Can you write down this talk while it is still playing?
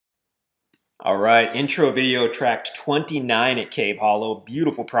All right, intro video, tract 29 at Cave Hollow.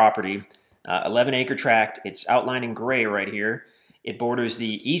 Beautiful property, 11-acre tract. It's outlined in gray right here. It borders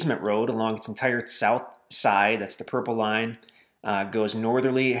the easement road along its entire south side. That's the purple line. Goes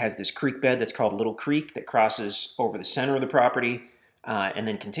northerly. It has this creek bed that's called Little Creek that crosses over the center of the property and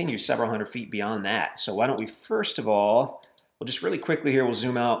then continues several hundred feet beyond that. So why don't we first of all, we'll just really quickly here, we'll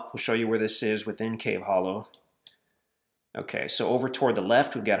zoom out. We'll show you where this is within Cave Hollow. Okay, so over toward the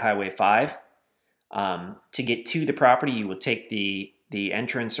left, we've got Highway 5. To get to the property, you will take the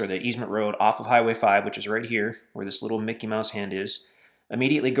entrance or the easement road off of Highway 5, which is right here, where this little Mickey Mouse hand is.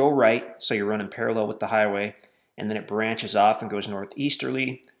 Immediately go right, so you're running parallel with the highway, and then it branches off and goes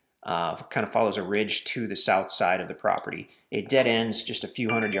northeasterly, kind of follows a ridge to the south side of the property. It dead ends just a few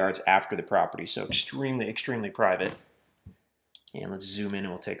hundred yards after the property, so extremely, extremely private. And let's zoom in and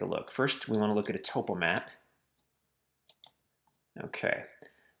we'll take a look. First, we want to look at a topo map. Okay.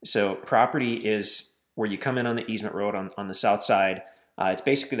 So property is where you come in on the easement road on the south side. It's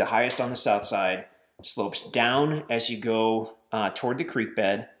basically the highest on the south side. Slopes down as you go toward the creek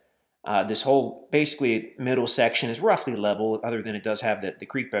bed. This whole basically middle section is roughly level, other than it does have the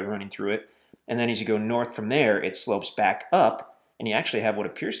creek bed running through it. And then as you go north from there, it slopes back up, and you actually have what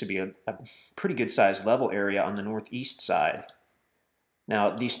appears to be a pretty good sized level area on the northeast side.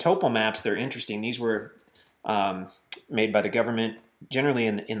 Now these topo maps, they're interesting. These were made by the government generally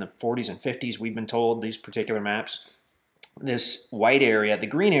in the 40s and 50s, we've been told, these particular maps. This white area, the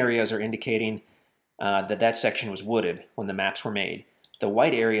green areas are indicating that section was wooded when the maps were made. The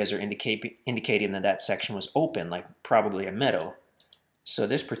white areas are indicating that section was open, like probably a meadow. So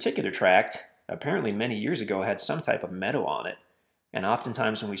this particular tract, apparently many years ago, had some type of meadow on it. And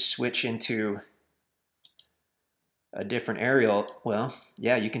oftentimes when we switch into a different aerial, well,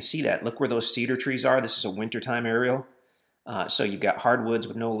 yeah, you can see that. Look where those cedar trees are. This is a wintertime aerial. So you've got hardwoods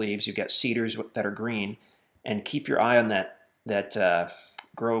with no leaves, you've got cedars that are green, and keep your eye on that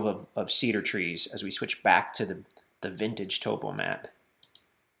grove of cedar trees as we switch back to the vintage topo map.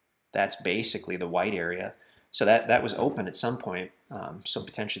 That's basically the white area. So that was open at some point, so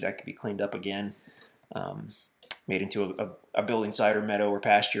potentially that could be cleaned up again, made into a building site or meadow or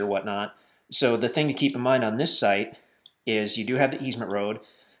pasture or whatnot. So the thing to keep in mind on this site is you do have the easement road.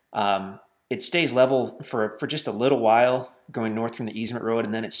 It stays level for just a little while going north from the easement road,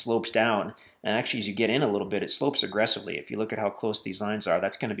 and then it slopes down. And actually, as you get in a little bit, it slopes aggressively. If you look at how close these lines are,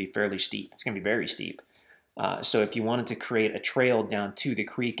 that's going to be fairly steep. It's going to be very steep. So if you wanted to create a trail down to the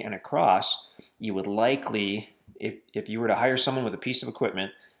creek and across, you would likely, if you were to hire someone with a piece of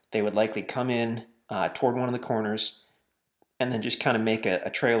equipment, they would likely come in toward one of the corners and then just kind of make a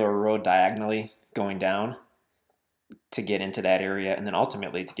trail or a road diagonally going down to get into that area, and then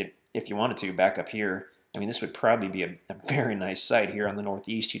ultimately to get, if you wanted to, back up here. I mean, this would probably be a very nice site here on the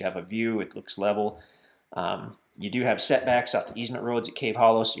northeast. You'd have a view. It looks level. You do have setbacks off the easement roads at Cave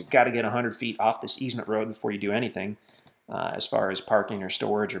Hollow, so you've got to get 100 feet off this easement road before you do anything as far as parking or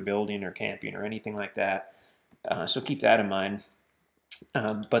storage or building or camping or anything like that. So keep that in mind.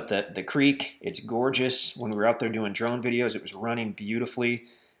 But the creek, it's gorgeous. When we were out there doing drone videos, it was running beautifully.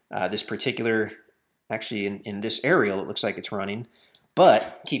 This particular, actually in this aerial, it looks like it's running.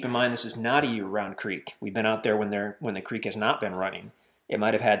 But keep in mind, this is not a year-round creek. We've been out there when the creek has not been running. It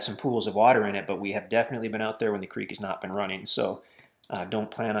might have had some pools of water in it, but we have definitely been out there when the creek has not been running. So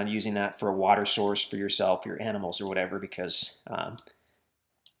don't plan on using that for a water source for yourself, your animals, or whatever, because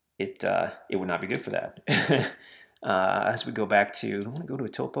it would not be good for that. As we go back to, I want to go to a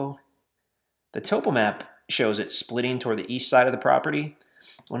topo. The topo map shows it splitting toward the east side of the property.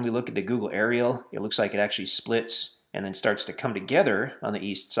 When we look at the Google aerial, it looks like it actually splits and then starts to come together on the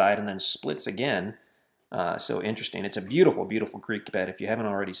east side and then splits again. So interesting. It's a beautiful, beautiful creek bed. If you haven't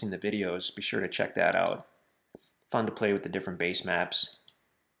already seen the videos, be sure to check that out. Fun to play with the different base maps.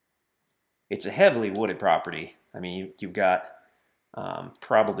 It's a heavily wooded property. I mean, you've got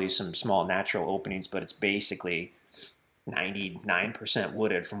probably some small natural openings, but it's basically 99%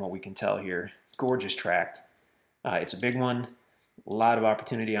 wooded from what we can tell here. Gorgeous tract. It's a big one. A lot of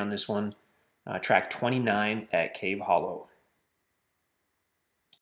opportunity on this one. Tract 29 at Cave Hollow.